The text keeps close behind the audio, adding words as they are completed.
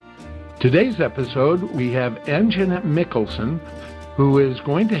Today's episode, we have Anjanette Mickelson, who is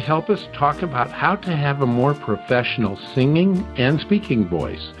going to help us talk about how to have a more professional singing and speaking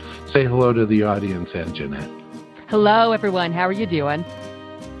voice. Say hello to the audience, Anjanette. Hello, everyone. How are you doing?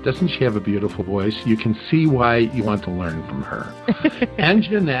 Doesn't she have a beautiful voice? You can see why you want to learn from her.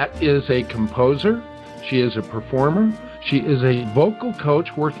 Anjanette is a composer. She is a performer. She is a vocal coach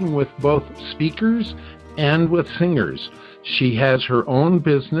working with both speakers and with singers. She has her own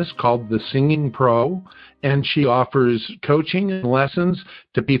business called The Singing Pro, and she offers coaching and lessons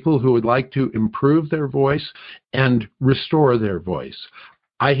to people who would like to improve their voice and restore their voice.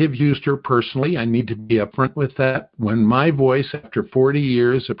 I have used her personally. I need to be upfront with that. When my voice, after 40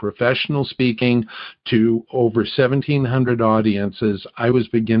 years of professional speaking to over 1,700 audiences, I was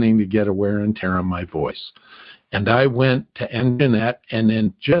beginning to get a wear and tear on my voice. And I went to Anjanette, and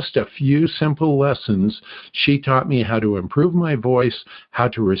in just a few simple lessons, she taught me how to improve my voice, how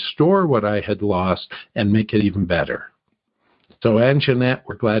to restore what I had lost, and make it even better. So, Anjanette,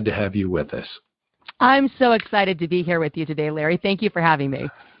 we're glad to have you with us. I'm so excited to be here with you today, Larry. Thank you for having me.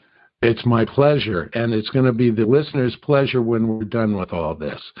 It's my pleasure, and it's going to be the listeners' pleasure when we're done with all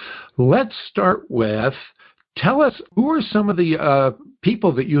this. Let's start with, tell us, who are some of the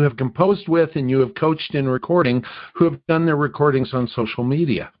people that you have composed with and you have coached in recording who have done their recordings on social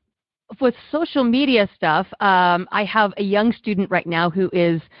media? With social media stuff, I have a young student right now who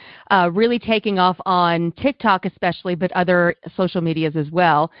is really taking off on TikTok especially, but other social medias as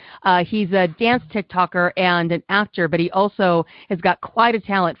well. He's a dance TikToker and an actor, but he also has got quite a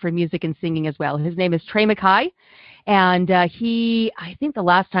talent for music and singing as well. His name is Trey McKay. And I think the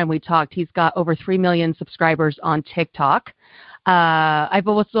last time we talked, he's got over 3 million subscribers on TikTok. I've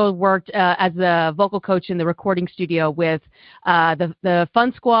also worked as a vocal coach in the recording studio with the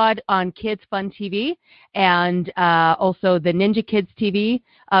Fun Squad on Kids Fun TV and also the Ninja Kids TV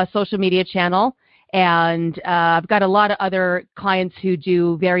social media channel. And I've got a lot of other clients who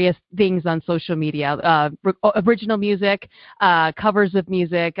do various things on social media, original music, covers of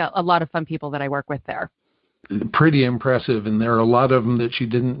music, a lot of fun people that I work with there. Pretty impressive, and there are a lot of them that you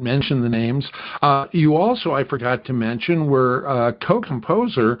didn't mention the names. You also, I forgot to mention, were a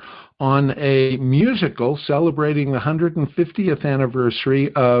co-composer on a musical celebrating the 150th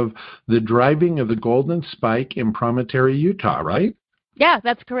anniversary of the driving of the Golden Spike in Promontory, Utah, right? Yeah,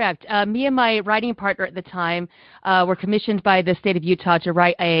 that's correct. Me and my writing partner at the time were commissioned by the state of Utah to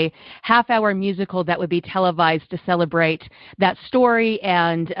write a half-hour musical that would be televised to celebrate that story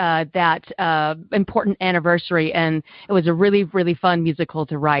and that important anniversary. And it was a really, really fun musical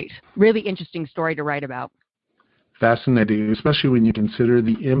to write. Really interesting story to write about. Fascinating, especially when you consider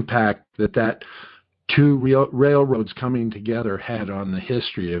the impact that two railroads coming together had on the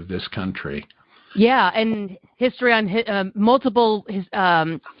history of this country. Yeah, and history on multiple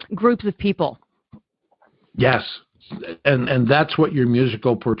groups of people. Yes, and that's what your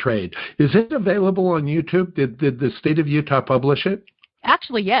musical portrayed. Is it available on YouTube? Did the state of Utah publish it?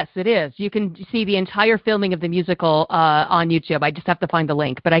 Actually, yes, it is. You can see the entire filming of the musical on YouTube. I just have to find the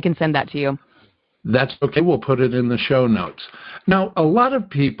link, but I can send that to you. That's okay. We'll put it in the show notes. Now, a lot of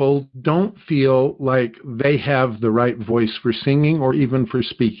people don't feel like they have the right voice for singing or even for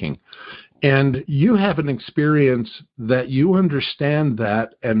speaking. And you have an experience that you understand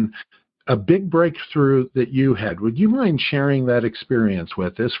that and a big breakthrough that you had. Would you mind sharing that experience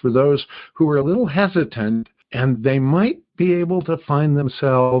with us for those who are a little hesitant and they might be able to find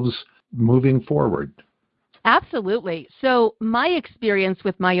themselves moving forward? Absolutely. So my experience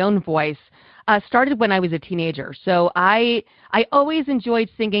with my own voice started when I was a teenager. So I always enjoyed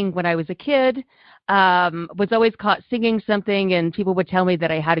singing when I was a kid. Was always caught singing something and people would tell me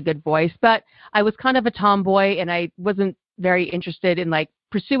that I had a good voice, but I was kind of a tomboy and I wasn't very interested in like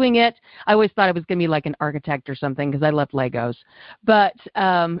pursuing it. I always thought I was going to be like an architect or something because I loved Legos. But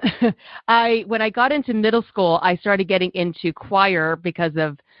when I got into middle school, I started getting into choir because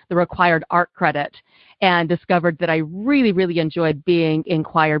of the required art credit and discovered that I really, really enjoyed being in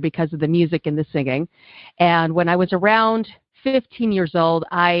choir because of the music and the singing. And when I was around 15 years old,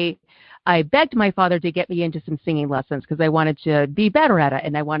 I begged my father to get me into some singing lessons because I wanted to be better at it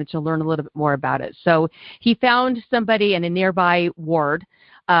and I wanted to learn a little bit more about it. So he found somebody in a nearby ward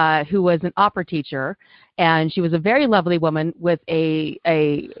who was an opera teacher, and she was a very lovely woman with who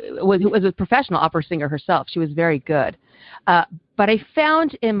was a professional opera singer herself. She was very good. But I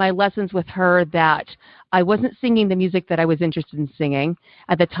found in my lessons with her that I wasn't singing the music that I was interested in singing.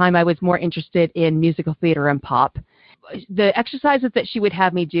 At the time, I was more interested in musical theater and pop. The exercises that she would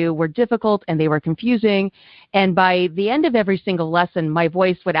have me do were difficult and they were confusing. And by the end of every single lesson, my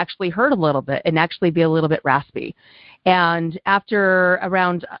voice would actually hurt a little bit and actually be a little bit raspy. And after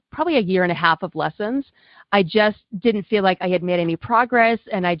around probably a year and a half of lessons, I just didn't feel like I had made any progress,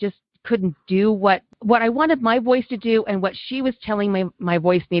 and I just couldn't do what I wanted my voice to do and what she was telling my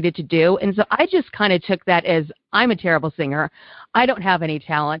voice needed to do. And so I just kind of took that as, I'm a terrible singer. I don't have any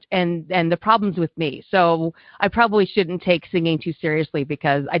talent, and the problem's with me. So I probably shouldn't take singing too seriously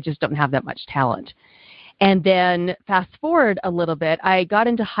because I just don't have that much talent. And then fast forward a little bit, I got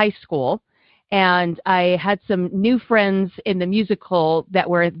into high school, and I had some new friends in the musical that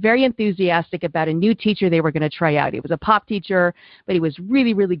were very enthusiastic about a new teacher they were going to try out. He was a pop teacher, but he was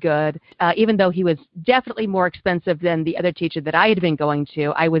really, really good. Even though he was definitely more expensive than the other teacher that I had been going to,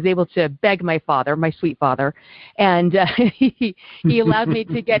 I was able to beg my father, my sweet father, and he allowed me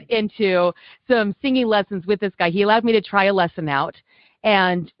to get into some singing lessons with this guy. He allowed me to try a lesson out.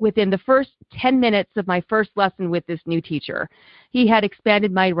 And within the first 10 minutes of my first lesson with this new teacher, he had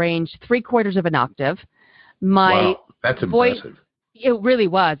expanded my range 3/4 of an octave. Wow, that's impressive. It really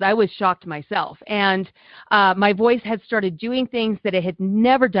was. I was shocked myself. And my voice had started doing things that it had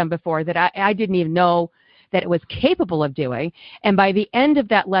never done before, that I didn't even know that it was capable of doing. And by the end of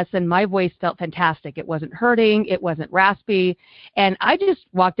that lesson, my voice felt fantastic. It wasn't hurting. It wasn't raspy. And I just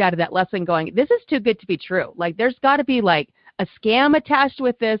walked out of that lesson going, this is too good to be true. Like, there's got to be like a scam attached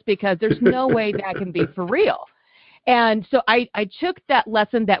with this, because there's no way that can be for real. And so I took that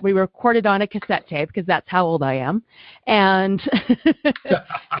lesson that we recorded on a cassette tape, because that's how old I am. And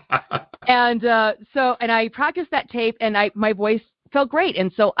and I practiced that tape, and my voice felt great.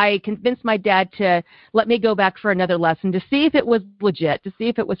 And so I convinced my dad to let me go back for another lesson to see if it was legit, to see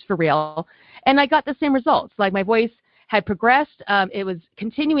if it was for real. And I got the same results. Like, my voice had progressed. It was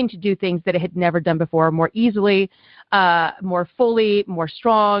continuing to do things that it had never done before, more easily, more fully, more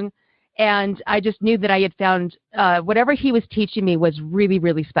strong. And I just knew that I had found whatever he was teaching me was really,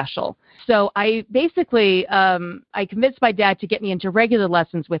 really special. So I basically, I convinced my dad to get me into regular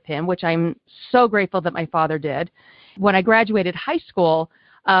lessons with him, which I'm so grateful that my father did. When I graduated high school,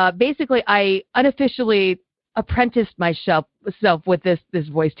 basically I unofficially apprenticed myself with this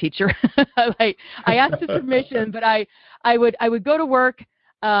voice teacher. I asked his permission, but I would go to work,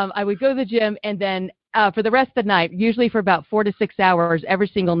 I would go to the gym, and then for the rest of the night, usually for about 4 to 6 hours every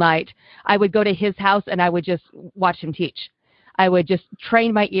single night, I would go to his house and I would just watch him teach. I would just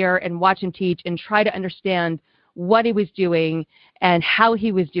train my ear and watch him teach and try to understand what he was doing and how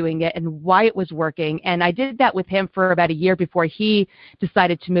he was doing it and why it was working. And I did that with him for about a year before he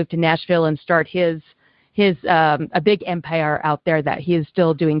decided to move to Nashville and start his a big empire out there that he is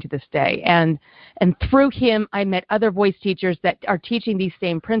still doing to this day. And through him, I met other voice teachers that are teaching these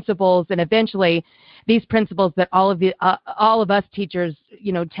same principles, and eventually these principles that all of us teachers,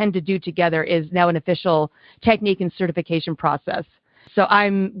 tend to do together is now an official technique and certification process. So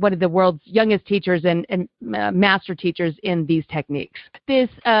I'm one of the world's youngest teachers and master teachers in these techniques. This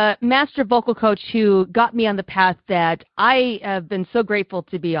master vocal coach who got me on the path that I have been so grateful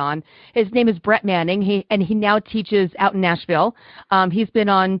to be on, his name is Brett Manning. He now teaches out in Nashville. He's been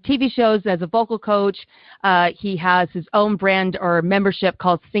on TV shows as a vocal coach. He has his own brand or membership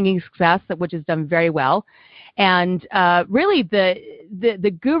called Singing Success, which has done very well. And really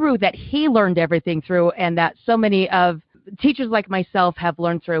the guru that he learned everything through, and that so many of teachers like myself have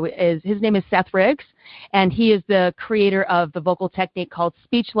learned through, his name is Seth Riggs, and he is the creator of the vocal technique called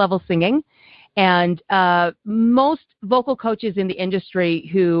speech level singing. And most vocal coaches in the industry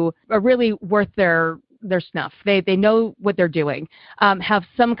who are really worth their snuff, they know what they're doing, have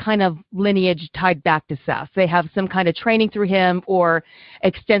some kind of lineage tied back to Seth. They have some kind of training through him or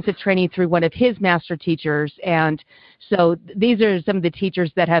extensive training through one of his master teachers. And so these are some of the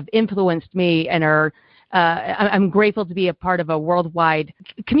teachers that have influenced me and are I'm grateful to be a part of a worldwide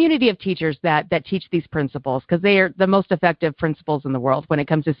community of teachers that teach these principles, because they are the most effective principles in the world when it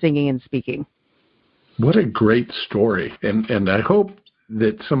comes to singing and speaking. What a great story. And I hope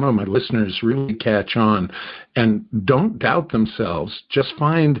that some of my listeners really catch on and don't doubt themselves. Just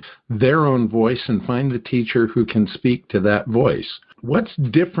find their own voice and find the teacher who can speak to that voice. What's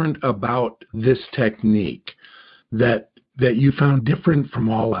different about this technique that you found different from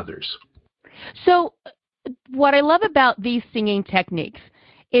all others? So what I love about these singing techniques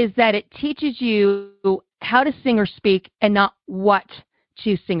is that it teaches you how to sing or speak and not what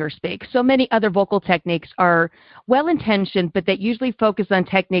to sing or speak. So many other vocal techniques are well-intentioned, but they usually focus on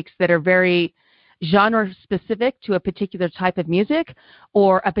techniques that are very genre-specific to a particular type of music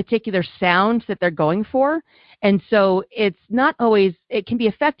or a particular sound that they're going for. And so it's not always, it can be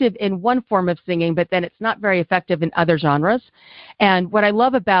effective in one form of singing, but then it's not very effective in other genres. And what I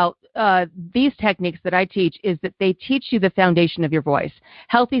love about these techniques that I teach is that they teach you the foundation of your voice: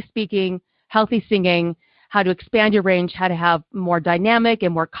 healthy speaking, healthy singing, how to expand your range, how to have more dynamic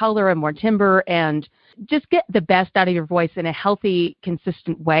and more color and more timbre, and just get the best out of your voice in a healthy,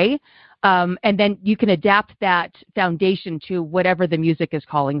 consistent way. And then you can adapt that foundation to whatever the music is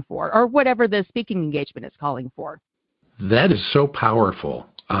calling for or whatever the speaking engagement is calling for. That is so powerful.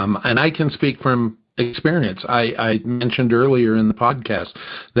 And I can speak from experience. I mentioned earlier in the podcast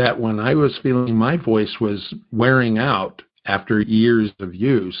that when I was feeling my voice was wearing out after years of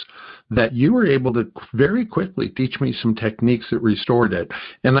use, that you were able to very quickly teach me some techniques that restored it.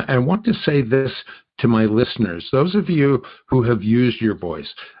 And I want to say this to my listeners, those of you who have used your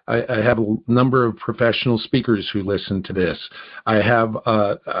voice. I have a number of professional speakers who listen to this. I have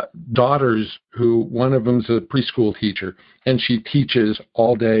daughters who, one of them's a preschool teacher, and she teaches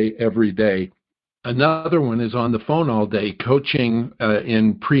all day, every day. Another one is on the phone all day coaching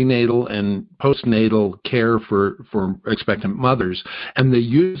in prenatal and postnatal care for expectant mothers, and they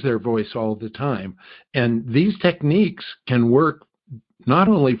use their voice all the time. And these techniques can work not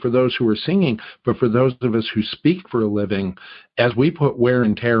only for those who are singing, but for those of us who speak for a living as we put wear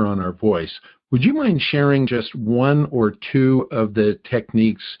and tear on our voice. Would you mind sharing just one or two of the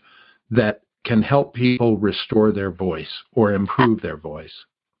techniques that can help people restore their voice or improve their voice?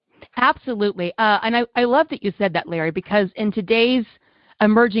 Absolutely. And I love that you said that, Larry, because in today's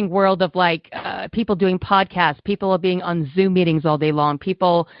emerging world of people doing podcasts, people being on Zoom meetings all day long,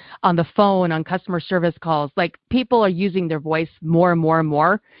 people on the phone, on customer service calls, people are using their voice more and more and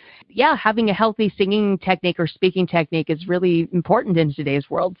more. Yeah, having a healthy singing technique or speaking technique is really important in today's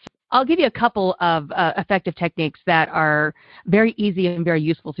world. I'll give you a couple of effective techniques that are very easy and very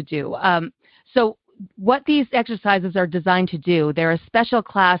useful to do. So what these exercises are designed to do, they're a special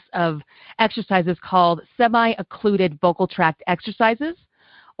class of exercises called semi-occluded vocal tract exercises,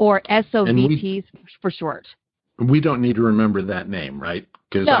 or SOVTs for short. We don't need to remember that name, right?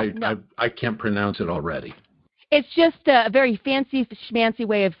 Because No. I can't pronounce it already. It's just a very fancy, schmancy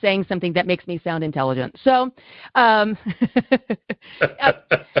way of saying something that makes me sound intelligent. So,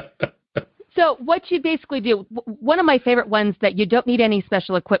 so what you basically do, one of my favorite ones that you don't need any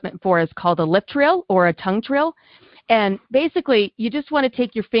special equipment for is called a lip trill or a tongue trill. And basically, you just want to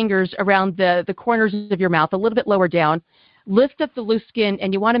take your fingers around the corners of your mouth, a little bit lower down, lift up the loose skin,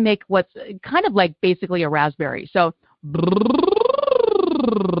 and you want to make what's kind of like basically a raspberry. So,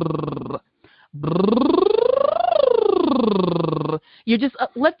 you're just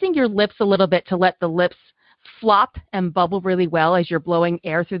lifting your lips a little bit to let the lips flop and bubble really well as you're blowing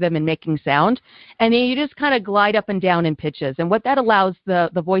air through them and making sound. And then you just kind of glide up and down in pitches. And what that allows the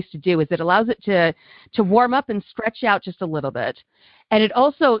voice to do is it allows it to warm up and stretch out just a little bit. And it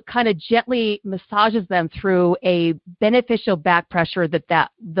also kind of gently massages them through a beneficial back pressure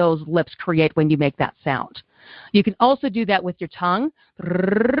that those lips create when you make that sound. You can also do that with your tongue.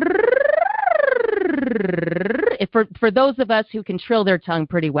 For those of us who can trill their tongue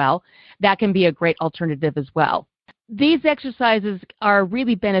pretty well, that can be a great alternative as well. These exercises are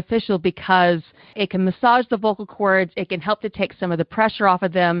really beneficial because it can massage the vocal cords. It can help to take some of the pressure off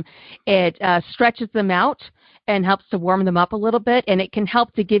of them. It stretches them out and helps to warm them up a little bit. And it can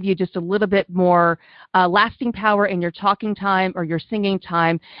help to give you just a little bit more lasting power in your talking time or your singing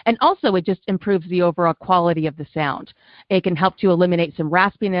time. And also it just improves the overall quality of the sound. It can help to eliminate some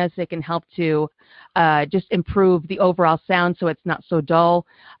raspiness. It can help to just improve the overall sound so it's not so dull.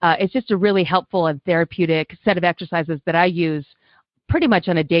 It's just a really helpful and therapeutic set of exercises that I use pretty much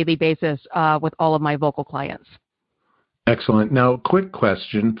on a daily basis with all of my vocal clients. Excellent. Now, quick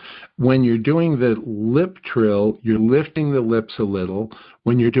question. When you're doing the lip trill, you're lifting the lips a little.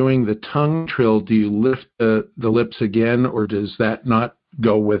 When you're doing the tongue trill, do you lift the lips again, or does that not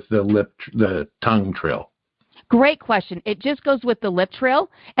go with the tongue trill? Great question. It just goes with the lip trill.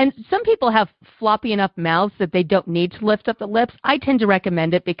 And some people have floppy enough mouths that they don't need to lift up the lips. I tend to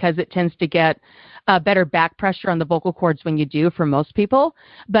recommend it because it tends to get better back pressure on the vocal cords when you do for most people.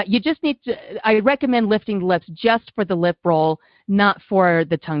 But you just need to, I recommend lifting the lips just for the lip roll, not for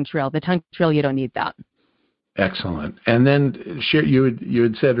the tongue trill. The tongue trill, you don't need that. Excellent. And then you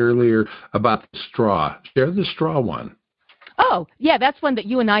had said earlier about the straw. Share the straw one. Oh, yeah, that's one that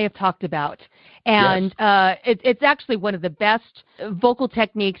you and I have talked about. And yes. It's actually one of the best vocal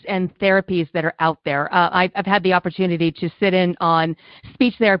techniques and therapies that are out there. I've had the opportunity to sit in on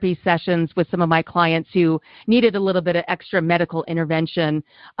speech therapy sessions with some of my clients who needed a little bit of extra medical intervention,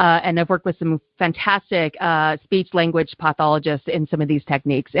 and I've worked with some fantastic speech language pathologists in some of these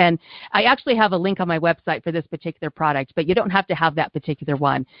techniques. And I actually have a link on my website for this particular product, but you don't have to have that particular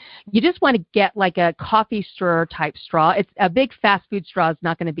one. You just want to get like a coffee stirrer type straw. It's a big fast food straw is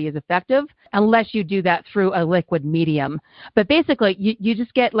not going to be as effective unless unless you do that through a liquid medium. But basically, you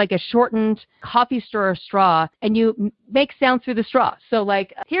just get like a shortened coffee stirrer straw, and you make sound through the straw. So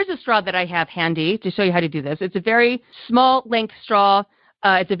like, here's a straw that I have handy to show you how to do this. It's a very small length straw.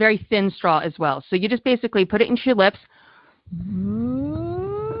 It's a very thin straw as well. So you just basically put it into your lips.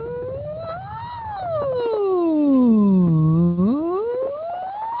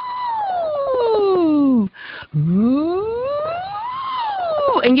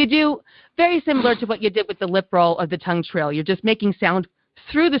 And you do very similar to what you did with the lip roll or the tongue trill. You're just making sound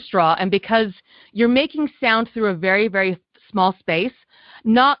through the straw. And because you're making sound through a very, very small space,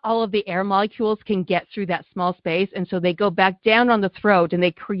 not all of the air molecules can get through that small space. And so they go back down on the throat, and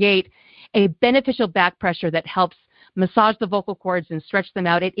they create a beneficial back pressure that helps massage the vocal cords and stretch them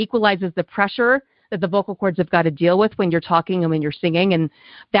out. It equalizes the pressure that the vocal cords have got to deal with when you're talking and when you're singing. And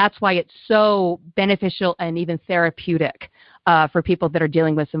that's why it's so beneficial and even therapeutic for people that are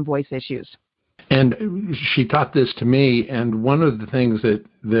dealing with some voice issues. And she taught this to me, and one of the things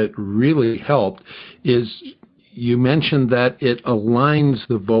that really helped is you mentioned that it aligns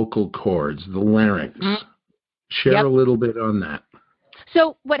the vocal cords, the larynx. Mm-hmm. Share a little bit on that.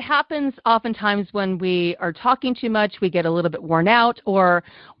 So what happens oftentimes when we are talking too much, we get a little bit worn out, or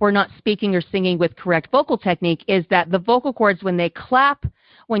we're not speaking or singing with correct vocal technique, is that the vocal cords, when they clap,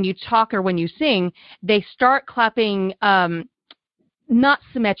 when you talk or when you sing, they start clapping not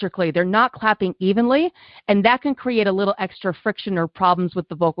symmetrically. They're not clapping evenly, and that can create a little extra friction or problems with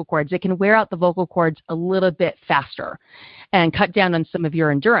the vocal cords. It can wear out the vocal cords a little bit faster and cut down on some of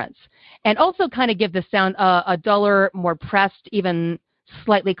your endurance, and also kind of give the sound a duller, more pressed, even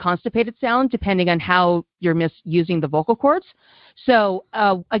slightly constipated sound, depending on how you're misusing the vocal cords. So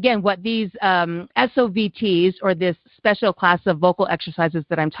again, what these SOVTs, or this special class of vocal exercises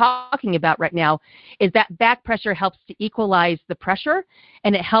that I'm talking about right now, is that back pressure helps to equalize the pressure,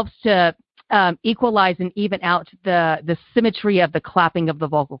 and it helps to equalize and even out the symmetry of the clapping of the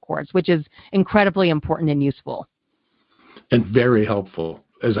vocal cords, which is incredibly important and useful. And very helpful.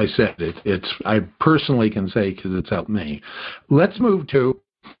 As I said, I personally can say, because it's helped me. Let's move to,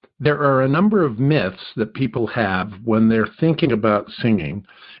 there are a number of myths that people have when they're thinking about singing,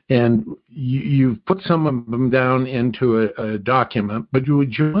 and you've put some of them down into a document, but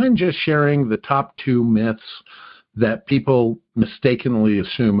would you mind just sharing the top 2 myths that people mistakenly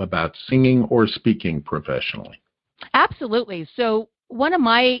assume about singing or speaking professionally? Absolutely. So one of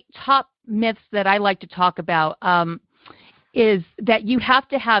my top myths that I like to talk about is that you have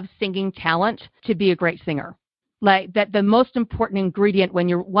to have singing talent to be a great singer. Like that the most important ingredient when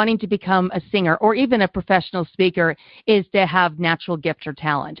you're wanting to become a singer or even a professional speaker is to have natural gift or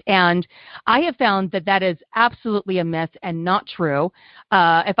talent. And I have found that that is absolutely a myth and not true.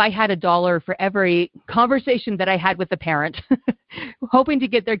 If I had $1 for every conversation that I had with a parent hoping to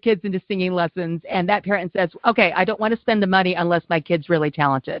get their kids into singing lessons, and that parent says, okay, I don't want to spend the money unless my kid's really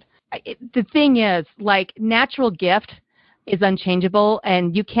talented. The thing is, like, natural gift is unchangeable,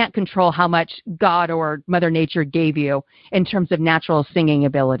 and you can't control how much God or Mother Nature gave you in terms of natural singing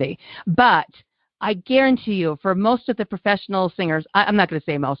ability. But I guarantee you, for most of the professional singers, I'm not going to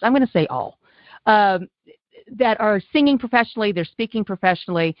say most, I'm going to say all, that are singing professionally, they're speaking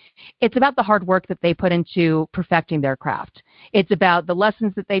professionally, it's about the hard work that they put into perfecting their craft. It's about the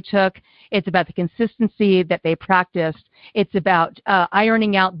lessons that they took. It's about the consistency that they practiced. It's about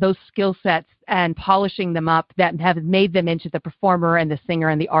ironing out those skill sets and polishing them up that have made them into the performer and the singer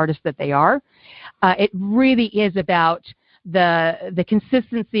and the artist that they are. It really is about the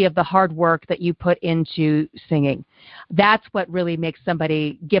consistency of the hard work that you put into singing. That's what really makes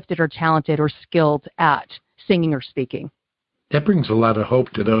somebody gifted or talented or skilled at singing or speaking. That brings a lot of hope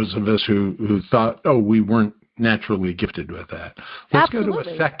to those of us who thought, oh, we weren't naturally gifted with that. Let's Absolutely. Go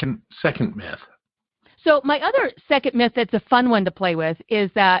to a second myth. So my other second myth that's a fun one to play with is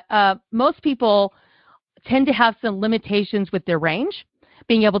that most people tend to have some limitations with their range,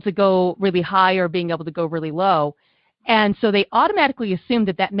 being able to go really high or being able to go really low. And so they automatically assume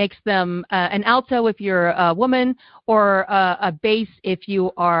that makes them an alto if you're a woman, or a bass if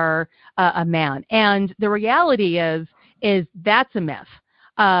you are a man. And the reality is that's a myth.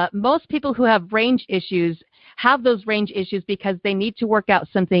 Most people who have range issues have those range issues because they need to work out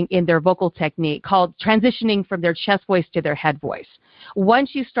something in their vocal technique called transitioning from their chest voice to their head voice.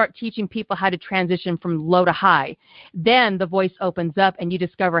 Once you start teaching people how to transition from low to high, then the voice opens up and you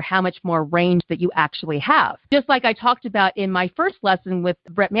discover how much more range that you actually have. Just like I talked about in my first lesson with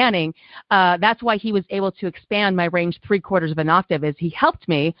Brett Manning, that's why he was able to expand my range 3/4 of an octave, is he helped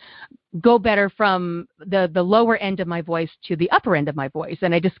me go better from the lower end of my voice to the upper end of my voice.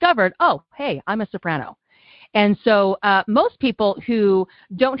 And I discovered, oh, hey, I'm a soprano. And so most people who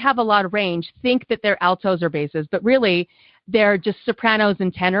don't have a lot of range think that they're altos or basses, but really they're just sopranos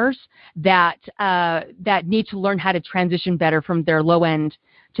and tenors that need to learn how to transition better from their low end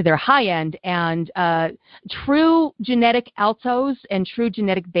to their high end. And true genetic altos and true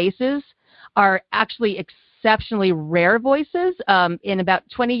genetic basses are actually exceptionally rare voices. In about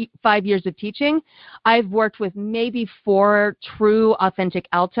 25 years of teaching, I've worked with maybe 4 true authentic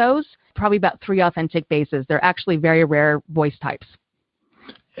altos, probably about 3 authentic basses. They're actually very rare voice types.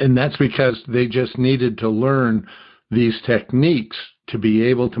 And that's because they just needed to learn these techniques to be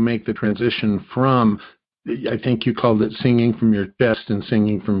able to make the transition from, I think you called it singing from your chest and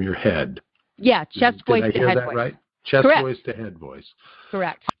singing from your head. Yeah, chest voice to head voice. Did I hear that right? Chest Correct. Voice to head voice.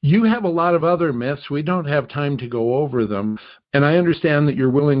 Correct. You have a lot of other myths. We don't have time to go over them. And I understand that you're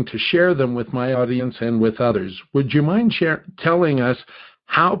willing to share them with my audience and with others. Would you mind telling us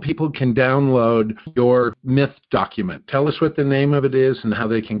how people can download your myth document? Tell us what the name of it is and how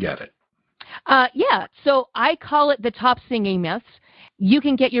they can get it. Yeah, so I call it the Top Singing Myths. You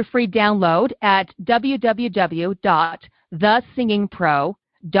can get your free download at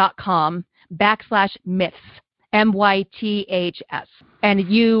www.thesingingpro.com/myths, MYTHS. And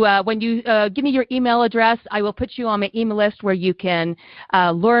you, when you give me your email address, I will put you on my email list where you can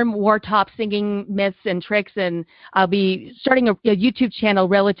learn more top singing myths and tricks. And I'll be starting a YouTube channel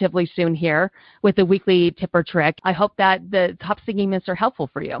relatively soon here with a weekly tip or trick. I hope that the top singing myths are helpful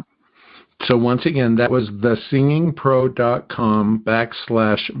for you. So once again, that was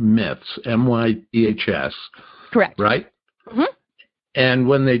thesingingpro.com/myths, MYTHS. Correct. Right? Mm-hmm. And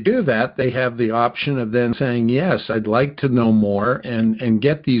when they do that, they have the option of then saying, yes, I'd like to know more and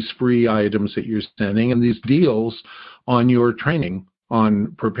get these free items that you're sending and these deals on your training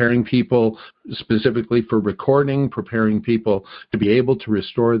on preparing people specifically for recording, preparing people to be able to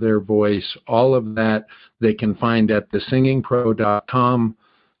restore their voice. All of that they can find at thesingingpro.com.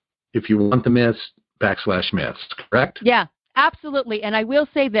 If you want the myths, /myths, correct? Yeah, absolutely. And I will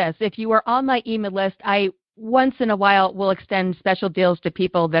say this, if you are on my email list, I once in a while will extend special deals to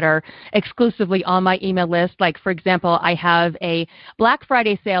people that are exclusively on my email list. Like, for example, I have a Black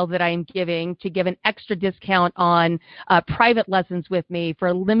Friday sale that I am giving to give an extra discount on private lessons with me for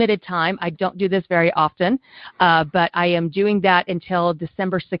a limited time. I don't do this very often, but I am doing that until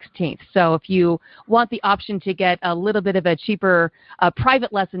December 16th. So if you want the option to get a little bit of a cheaper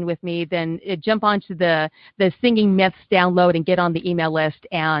private lesson with me, then jump onto the Singing Myths download and get on the email list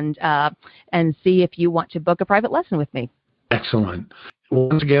and see if you want to book a private lesson with me. Excellent.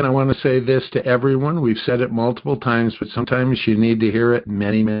 Once again, I want to say this to everyone. We've said it multiple times, but sometimes you need to hear it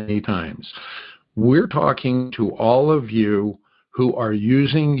many, many times. We're talking to all of you who are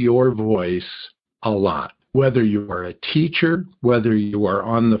using your voice a lot. Whether you are a teacher, whether you are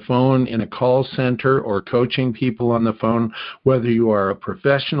on the phone in a call center or coaching people on the phone, whether you are a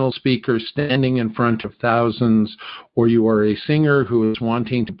professional speaker standing in front of thousands, or you are a singer who is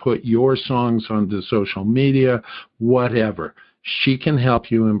wanting to put your songs onto social media, whatever, she can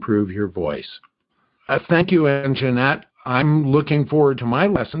help you improve your voice. Thank you, Anjanette. I'm looking forward to my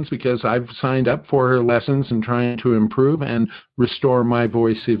lessons because I've signed up for her lessons and trying to improve and restore my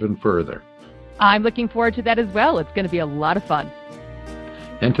voice even further. I'm looking forward to that as well. It's going to be a lot of fun.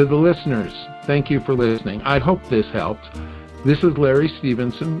 And to the listeners, thank you for listening. I hope this helped. This is Larry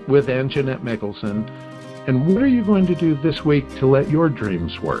Stevenson with Anjanette Mickelson. And what are you going to do this week to let your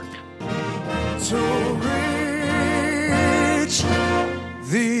dreams work? To reach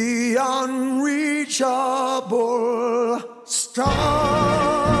the unreachable star.